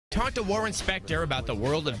Talk to Warren Spector about the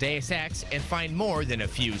world of Deus Ex and find more than a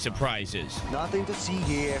few surprises. Nothing to see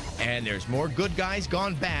here. And there's more good guys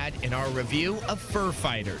gone bad in our review of Fur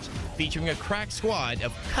Fighters, featuring a crack squad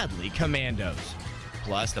of cuddly commandos.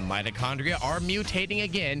 Plus, the mitochondria are mutating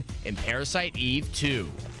again in Parasite Eve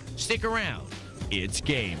 2. Stick around. It's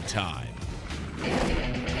game time.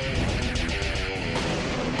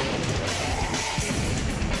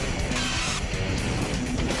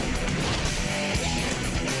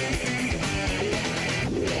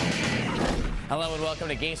 Hello and welcome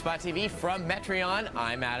to Gamespot TV from Metreon.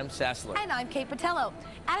 I'm Adam Sessler. And I'm Kate Patello.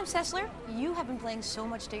 Adam Sessler, you have been playing so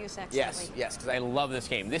much Deus Ex lately. Yes, because I love this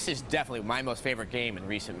game. This is definitely my most favorite game in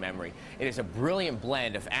recent memory. It is a brilliant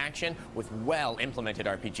blend of action with well-implemented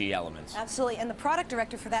RPG elements. Absolutely, and the product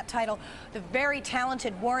director for that title, the very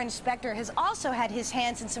talented Warren Spector, has also had his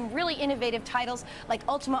hands in some really innovative titles like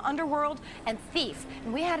Ultima Underworld and Thief.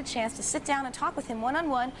 And we had a chance to sit down and talk with him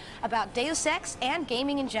one-on-one about Deus Ex and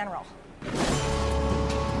gaming in general.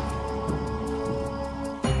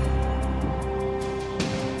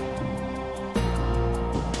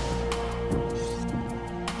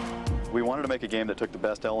 We wanted to make a game that took the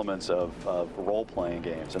best elements of role-playing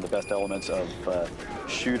games and the best elements of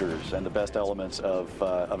shooters and the best elements of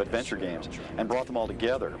adventure games and brought them all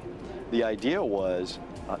together. The idea was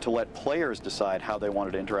to let players decide how they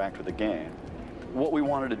wanted to interact with the game. What we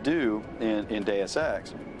wanted to do in Deus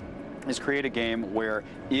Ex is create a game where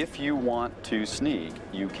if you want to sneak,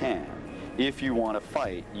 you can. If you want to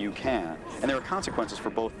fight, you can. And there are consequences for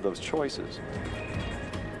both of those choices.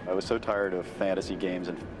 I was so tired of fantasy games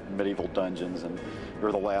and medieval dungeons and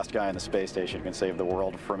you're the last guy in the space station who can save the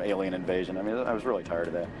world from alien invasion. I mean, I was really tired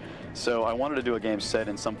of that. So I wanted to do a game set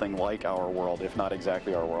in something like our world, if not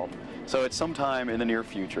exactly our world. So at some time in the near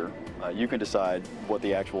future, you can decide what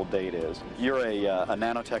the actual date is. You're a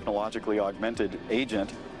nanotechnologically augmented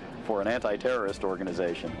agent for an anti-terrorist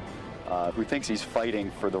organization who thinks he's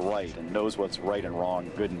fighting for the right and knows what's right and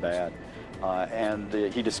wrong, good and bad. And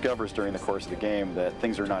he discovers during the course of the game that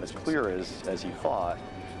things are not as clear as he thought.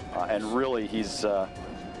 And really, he's a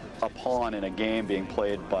pawn in a game being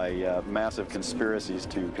played by massive conspiracies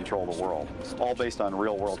to control the world, all based on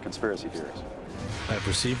real-world conspiracy theories. I've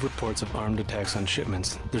received reports of armed attacks on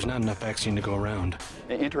shipments. There's not enough vaccine to go around.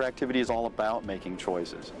 Interactivity is all about making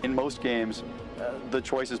choices. In most games, the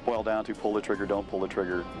choices boil down to pull the trigger, don't pull the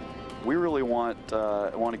trigger. We really want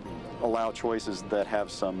to allow choices that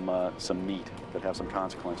have some meat, that have some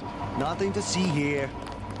consequences. Nothing to see here.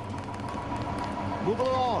 Move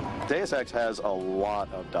along. Deus Ex has a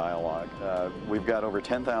lot of dialogue. We've got over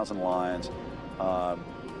 10,000 lines,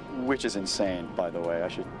 which is insane, by the way. I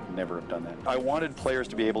should never have done that. I wanted players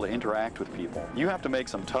to be able to interact with people. You have to make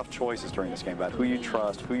some tough choices during this game about who you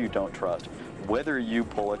trust, who you don't trust, whether you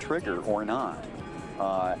pull a trigger or not.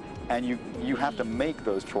 And you have to make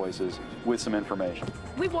those choices with some information.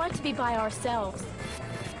 We want to be by ourselves.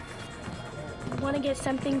 Want to get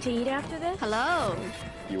something to eat after this? Hello.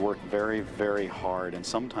 You work very, very hard, and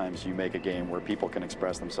sometimes you make a game where people can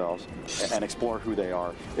express themselves and explore who they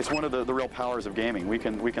are. It's one of the real powers of gaming. We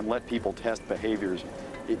can let people test behaviors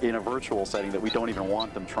in a virtual setting that we don't even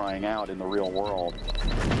want them trying out in the real world.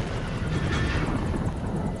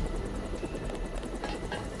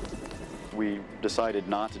 We decided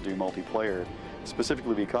not to do multiplayer,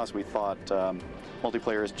 specifically because we thought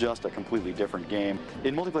multiplayer is just a completely different game.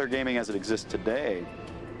 In multiplayer gaming as it exists today,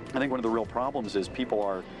 I think one of the real problems is people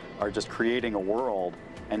are just creating a world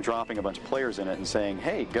and dropping a bunch of players in it and saying,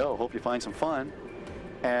 hey, go, hope you find some fun.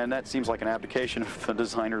 And that seems like an abdication of the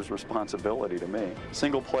designer's responsibility to me.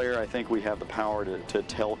 Single player, I think we have the power to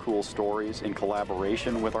tell cool stories in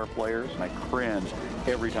collaboration with our players. And I cringe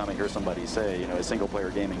every time I hear somebody say, you know, is single player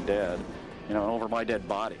gaming dead? You know, over my dead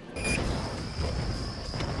body.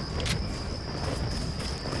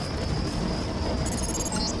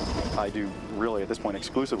 I do really, at this point,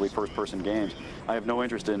 exclusively first-person games. I have no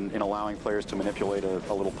interest in allowing players to manipulate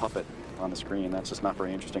a little puppet on the screen. That's just not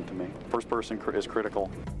very interesting to me. First person is critical.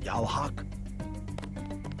 Yalhak.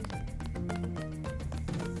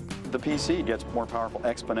 The PC gets more powerful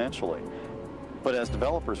exponentially. But as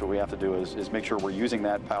developers, what we have to do is make sure we're using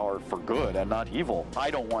that power for good and not evil. I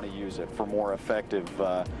don't want to use it for more effective,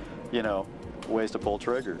 you know, ways to pull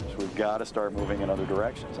triggers. We've got to start moving in other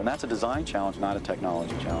directions. And that's a design challenge, not a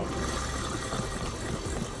technology challenge.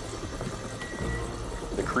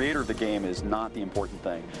 The creator of the game is not the important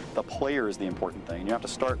thing. The player is the important thing. You have to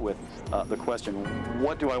start with the question,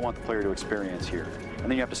 what do I want the player to experience here? And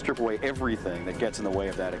then you have to strip away everything that gets in the way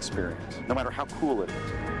of that experience, no matter how cool it is.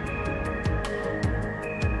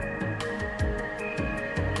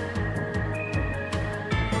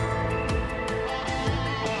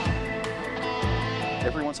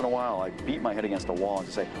 Every once in a while, I beat my head against a wall and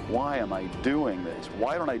just say, why am I doing this?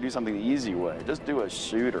 Why don't I do something the easy way? Just do a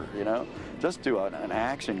shooter, you know? Just do an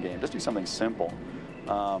action game. Just do something simple.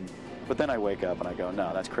 But then I wake up and I go,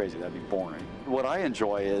 no, that's crazy. That'd be boring. What I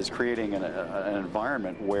enjoy is creating an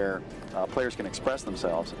environment where players can express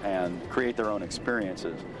themselves and create their own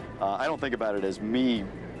experiences. I don't think about it as me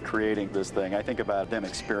creating this thing. I think about them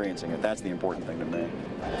experiencing it. That's the important thing to me.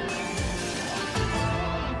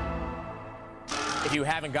 If you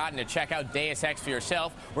haven't gotten to check out Deus Ex for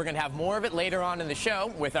yourself, we're going to have more of it later on in the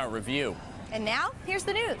show with our review. And now, here's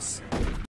the news.